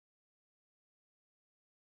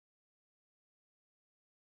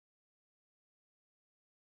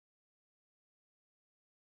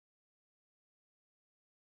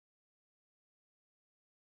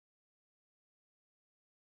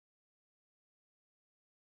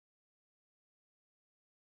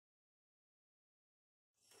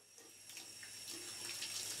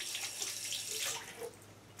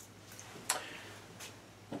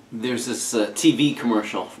There's this TV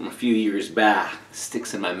commercial from a few years back,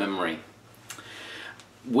 sticks in my memory,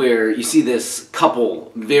 where you see this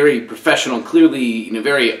couple, very professional, clearly,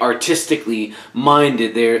 very artistically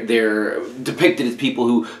minded. They're depicted as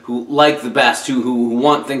people who like the best, who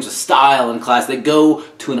want things with style and class. They go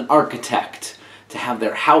to an architect to have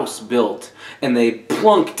their house built, and they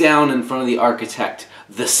plunk down in front of the architect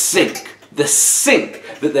the sink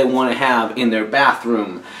that they want to have in their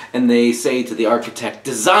bathroom, and they say to the architect,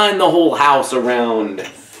 design the whole house around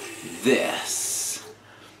this.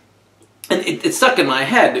 And it stuck in my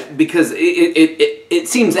head because it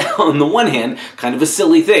seems, on the one hand, kind of a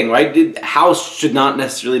silly thing, right? A house should not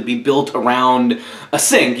necessarily be built around a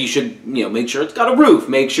sink. You should, make sure it's got a roof,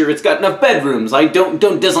 make sure it's got enough bedrooms. Like,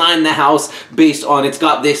 don't design the house based on it's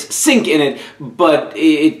got this sink in it, but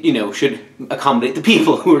it, should accommodate the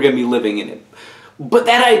people who are going to be living in it. But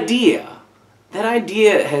that idea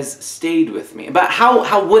has stayed with me, about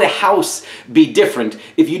how would a house be different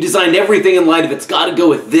if you designed everything in light of it's got to go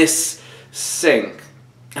with this sink.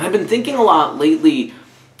 And I've been thinking a lot lately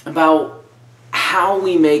about how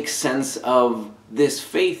we make sense of this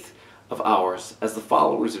faith of ours as the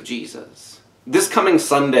followers of Jesus. This coming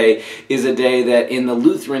Sunday is a day that in the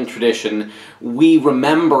Lutheran tradition we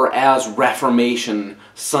remember as Reformation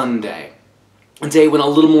Sunday. A day when a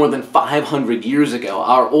little more than 500 years ago,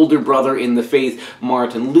 our older brother in the faith,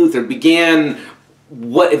 Martin Luther, began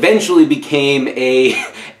what eventually became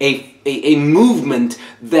a movement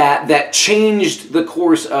that changed the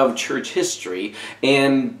course of church history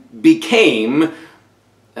and became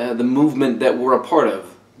the movement that we're a part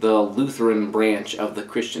of, the Lutheran branch of the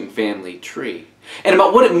Christian family tree. And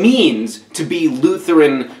about what it means to be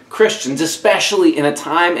Lutheran Christians, especially in a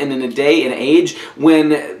time and in a day and age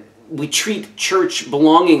when we treat church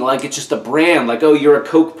belonging like it's just a brand, like, oh, you're a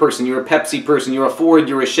Coke person, you're a Pepsi person, you're a Ford,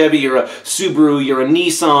 you're a Chevy, you're a Subaru, you're a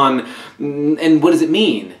Nissan. And what does it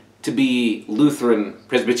mean to be Lutheran,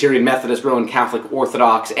 Presbyterian, Methodist, Roman Catholic,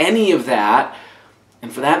 Orthodox, any of that?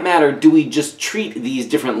 And for that matter, do we just treat these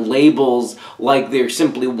different labels like they're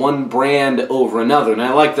simply one brand over another? And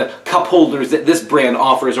I like the cup holders that this brand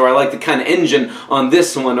offers, or I like the kind of engine on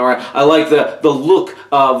this one, or I like the look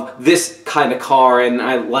of this kind of car, and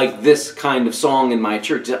I like this kind of song in my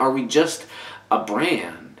church. Are we just a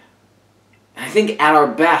brand? And I think at our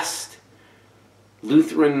best,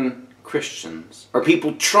 Lutheran Christians are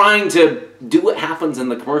people trying to do what happens in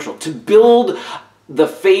the commercial, to build the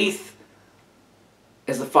faith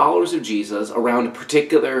as the followers of Jesus around a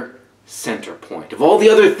particular center point. Of all the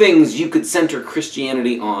other things you could center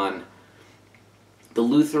Christianity on, the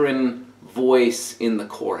Lutheran voice in the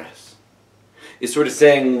chorus is sort of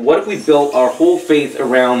saying, what if we built our whole faith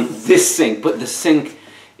around this sink? But the sink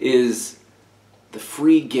is the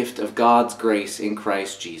free gift of God's grace in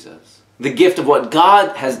Christ Jesus. The gift of what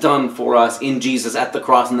God has done for us in Jesus at the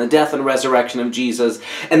cross and the death and resurrection of Jesus.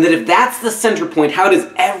 And that if that's the center point, how does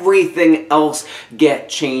everything else get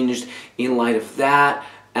changed in light of that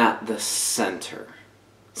at the center?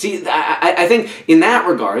 See, I think in that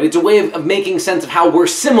regard, it's a way of making sense of how we're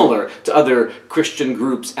similar to other Christian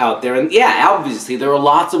groups out there. And yeah, obviously, there are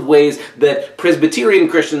lots of ways that Presbyterian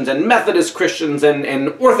Christians and Methodist Christians and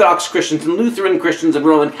Orthodox Christians and Lutheran Christians and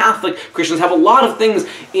Roman Catholic Christians have a lot of things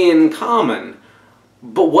in common.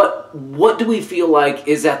 But what do we feel like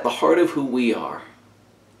is at the heart of who we are?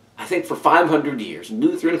 I think for 500 years,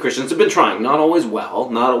 Lutheran Christians have been trying, not always well,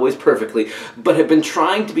 not always perfectly, but have been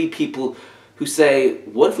trying to be people who say,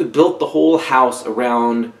 what if we built the whole house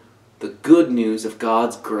around the good news of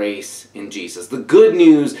God's grace in Jesus? The good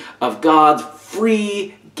news of God's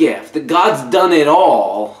free gift, that God's done it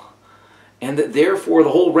all, and that therefore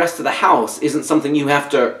the whole rest of the house isn't something you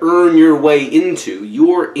have to earn your way into.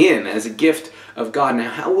 You're in as a gift of God.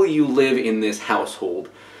 Now, how will you live in this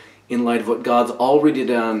household in light of what God's already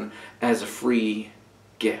done as a free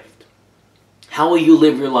gift? How will you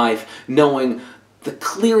live your life knowing the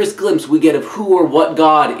clearest glimpse we get of who or what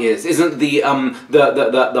God isn't the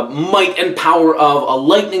might and power of a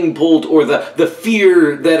lightning bolt or the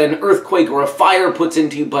fear that an earthquake or a fire puts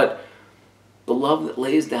into you, but the love that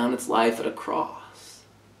lays down its life at a cross.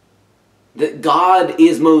 That God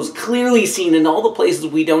is most clearly seen in all the places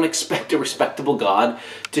we don't expect a respectable God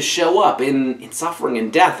to show up, in suffering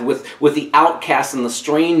and death, with the outcast and the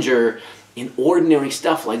stranger, in ordinary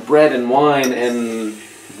stuff like bread and wine and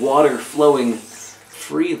water flowing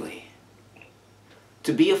freely.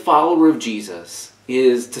 To be a follower of Jesus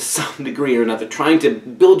is, to some degree or another, trying to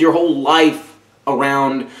build your whole life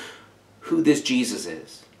around who this Jesus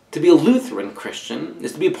is. To be a Lutheran Christian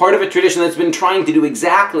is to be a part of a tradition that's been trying to do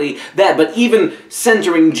exactly that, but even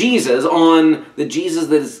centering Jesus on the Jesus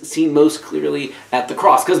that is seen most clearly at the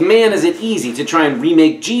cross. Because man, is it easy to try and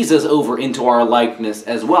remake Jesus over into our likeness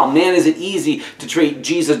as well. Man, is it easy to treat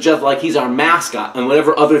Jesus just like he's our mascot, and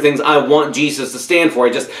whatever other things I want Jesus to stand for, I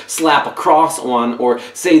just slap a cross on or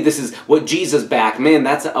say this is what Jesus backed. Man,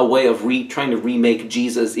 that's a way of trying to remake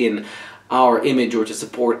Jesus in our image or to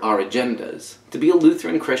support our agendas. To be a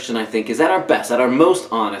Lutheran Christian, I think, is at our best, at our most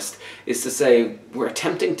honest, is to say we're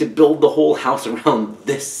attempting to build the whole house around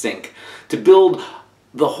this sink, to build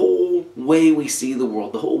the whole way we see the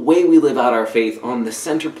world, the whole way we live out our faith on the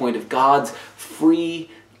center point of God's free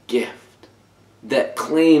gift that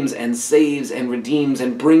claims and saves and redeems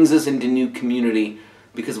and brings us into new community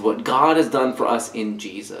because of what God has done for us in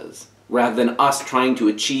Jesus, rather than us trying to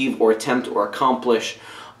achieve or attempt or accomplish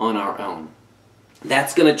on our own.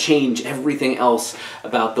 That's going to change everything else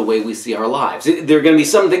about the way we see our lives. There are going to be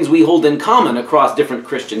some things we hold in common across different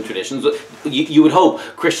Christian traditions. You would hope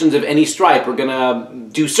Christians of any stripe are going to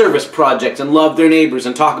do service projects and love their neighbors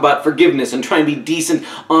and talk about forgiveness and try and be decent,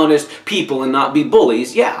 honest people and not be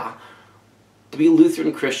bullies. Yeah. To be a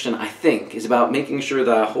Lutheran Christian, I think, is about making sure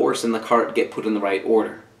the horse and the cart get put in the right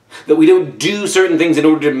order. That we don't do certain things in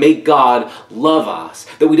order to make God love us.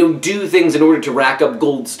 That we don't do things in order to rack up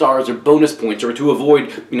gold stars or bonus points or to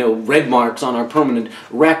avoid, red marks on our permanent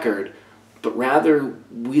record. But rather,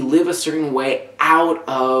 we live a certain way out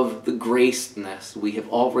of the graceness we have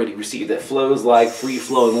already received that flows like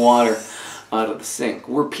free-flowing water out of the sink.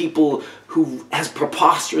 We're people who, as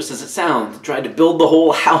preposterous as it sounds, tried to build the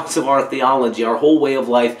whole house of our theology, our whole way of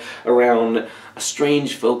life around a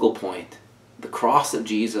strange focal point. The cross of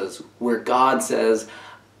Jesus, where God says,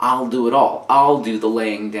 I'll do it all. I'll do the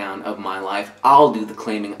laying down of my life. I'll do the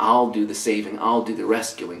claiming. I'll do the saving. I'll do the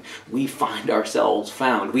rescuing. We find ourselves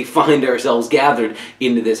found. We find ourselves gathered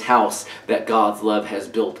into this house that God's love has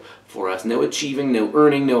built for us. No achieving, no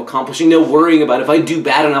earning, no accomplishing, no worrying about if I do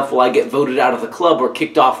bad enough will I get voted out of the club or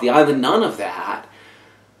kicked off the island. None of that.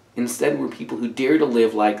 Instead, we're people who dare to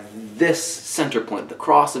live like this center point, the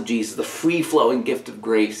cross of Jesus, the free-flowing gift of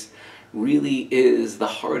grace, really is the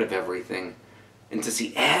heart of everything, and to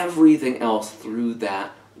see everything else through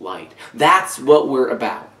that light. That's what we're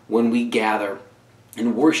about when we gather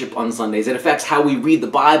and worship on Sundays. It affects how we read the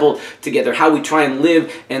Bible together, how we try and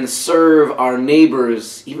live and serve our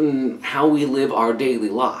neighbors, even how we live our daily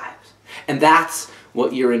lives. And that's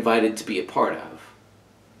what you're invited to be a part of.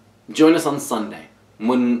 Join us on Sunday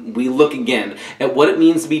when we look again at what it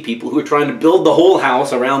means to be people who are trying to build the whole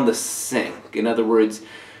house around the sink. In other words,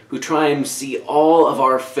 who try and see all of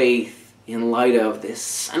our faith in light of this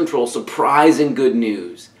central, surprising good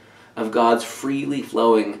news of God's freely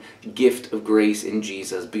flowing gift of grace in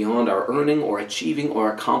Jesus, beyond our earning or achieving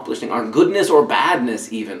or accomplishing, our goodness or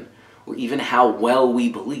badness even, or even how well we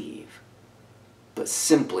believe, but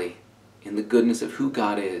simply in the goodness of who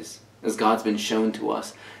God is, as God's been shown to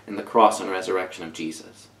us in the cross and resurrection of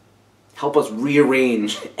Jesus. Help us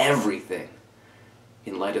rearrange everything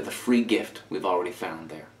in light of the free gift we've already found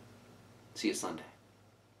there. See you Sunday.